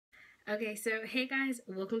Okay, so hey guys,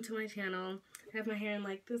 welcome to my channel. I have my hair in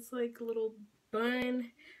like this little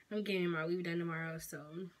bun. I'm getting my weave done tomorrow, so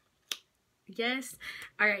yes.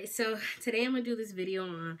 Alright, so today I'm gonna do this video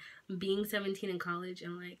on being 17 in college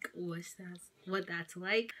and like what that's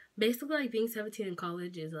like. Basically, like, being 17 in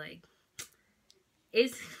college is like,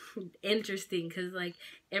 it's interesting because like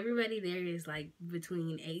everybody there is like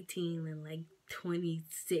between 18 and like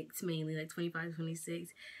 26, mainly like 25,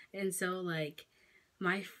 26, and so like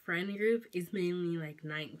my friend group is mainly like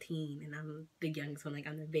 19 and I'm the youngest one, like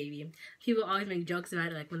I'm the baby. People always make jokes about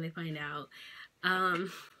it like when they find out.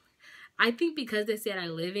 I think because the state I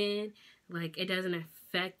live in, like, it doesn't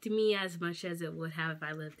affect me as much as it would have if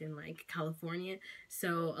I lived in like California.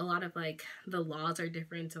 So a lot of like the laws are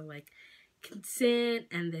different, so like consent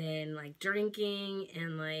and then like drinking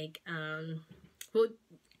and like well,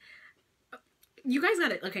 you guys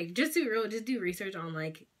gotta, okay, just do research on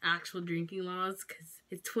like actual drinking laws, because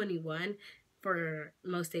it's 21 for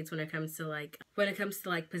most states when it comes to like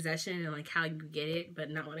possession and like how you get it, but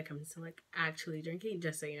not when it comes to like actually drinking.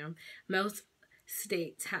 Just so you know, most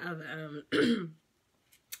states have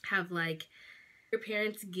have like your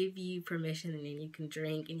parents give you permission and then you can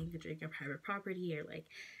drink, and you can drink on private property or like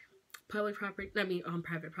public property, on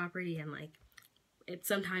private property, and like it's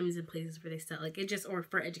sometimes in places where they sell, like, it just, or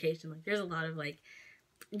for education, like there's a lot of like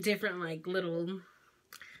different like little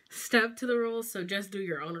stuff to the rules. So just do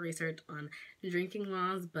your own research on drinking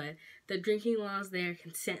laws. But the drinking laws there,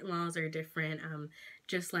 consent laws, are different.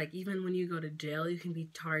 Just like even when you go to jail, you can be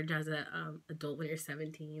charged as a adult when you're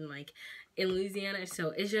 17, like in Louisiana. So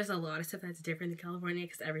it's just a lot of stuff that's different in California,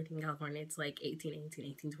 because everything in California, it's like 18,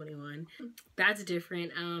 21. That's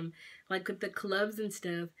different. Like with the clubs and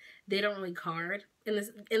stuff, they don't really card in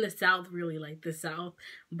the South, really, like the South,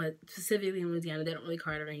 but specifically in Louisiana, they don't really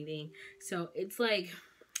card or anything. So it's like,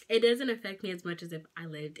 it doesn't affect me as much as if I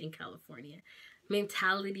lived in California.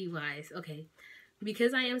 Mentality wise, okay,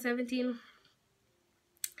 because I am 17,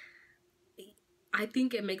 I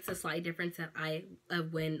think it makes a slight difference that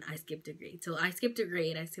when I skipped a grade. So I skipped a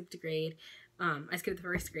grade. I skipped the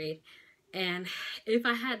first grade, and if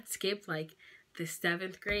I had skipped like the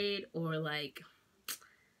 7th grade or like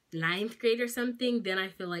 9th grade or something, then I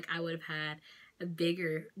feel like I would have had a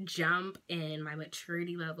bigger jump in my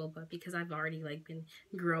maturity level. But because I've already like been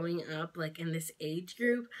growing up like in this age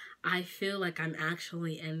group, I feel like I'm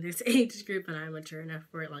actually in this age group and I'm mature enough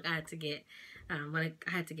for it. Like I had to get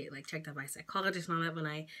like checked out by a psychologist and all that when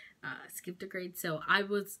I skipped a grade. So I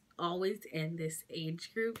was always in this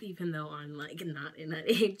age group, even though I'm like not in that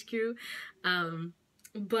age group.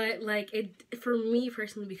 But like, it, for me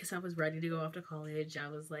personally, because I was ready to go off to college, I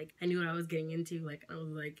was like, I knew what I was getting into. Like I was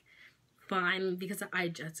like fine, because I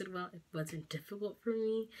adjusted well. It wasn't difficult for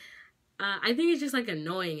me. I think it's just like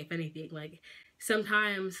annoying, if anything. Like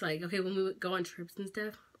sometimes, like, okay, when we would go on trips and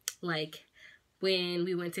stuff, like when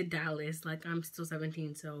we went to Dallas, like I'm still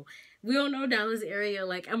 17, so we don't know Dallas area.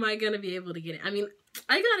 Like, am I gonna be able to get it? I mean,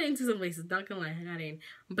 I got into some places, not gonna lie, I got in,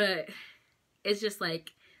 but it's just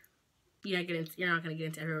like you're not gonna get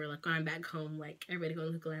into everywhere. Like when I'm back home, like everybody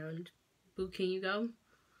going to the lounge. Boo, can you go?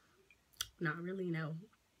 Not really, no.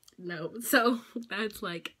 So that's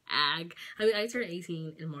like ag. I mean, I turned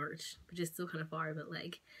 18 in March, which is still kind of far, but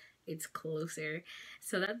like it's closer.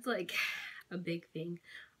 So that's like a big thing.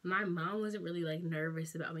 My mom wasn't really like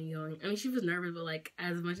nervous about me going. I mean, she was nervous, but like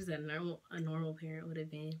as much as a normal parent would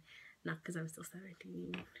have been. Not because I'm still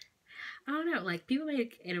 17. I don't know. Like, people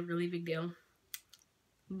make it a really big deal,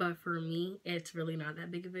 but for me, it's really not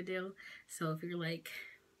that big of a deal. So if you're like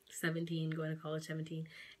 17, going to college 17,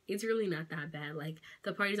 it's really not that bad. Like,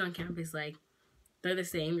 the parties on campus, like, they're the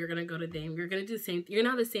same. You're gonna go to them. You're gonna do the same. You're gonna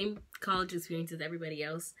have the same college experience as everybody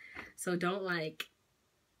else. So don't like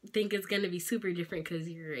think it's gonna be super different because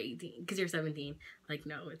you're 18, because you're 17. Like,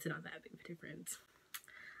 no, it's not that big of a difference.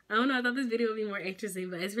 I don't know. I thought this video would be more interesting,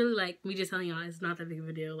 but it's really like me just telling y'all it's not that big of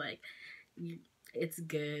a deal. Like, it's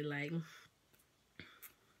good. Like,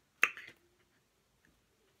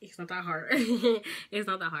 it's not that hard. It's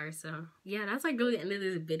not that hard. So yeah, that's like really the end of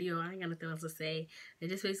this video. I ain't got nothing else to say.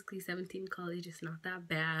 It's just basically 17 college. It's not that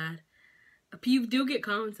bad. You do get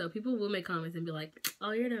comments though. People will make comments and be like,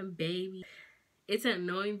 oh, you're the baby. It's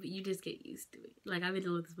annoying, but you just get used to it. Like, I've been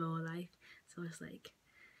dealing with this my whole life, so it's like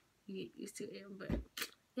you get used to it. But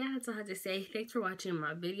yeah, that's all I have to say. Thanks for watching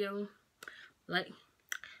my video. Like,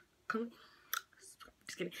 comment.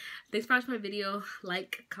 Just kidding. Thanks for watching my video.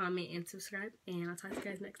 Like, comment, and subscribe. And I'll talk to you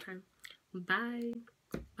guys next time. Bye.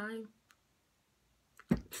 Bye.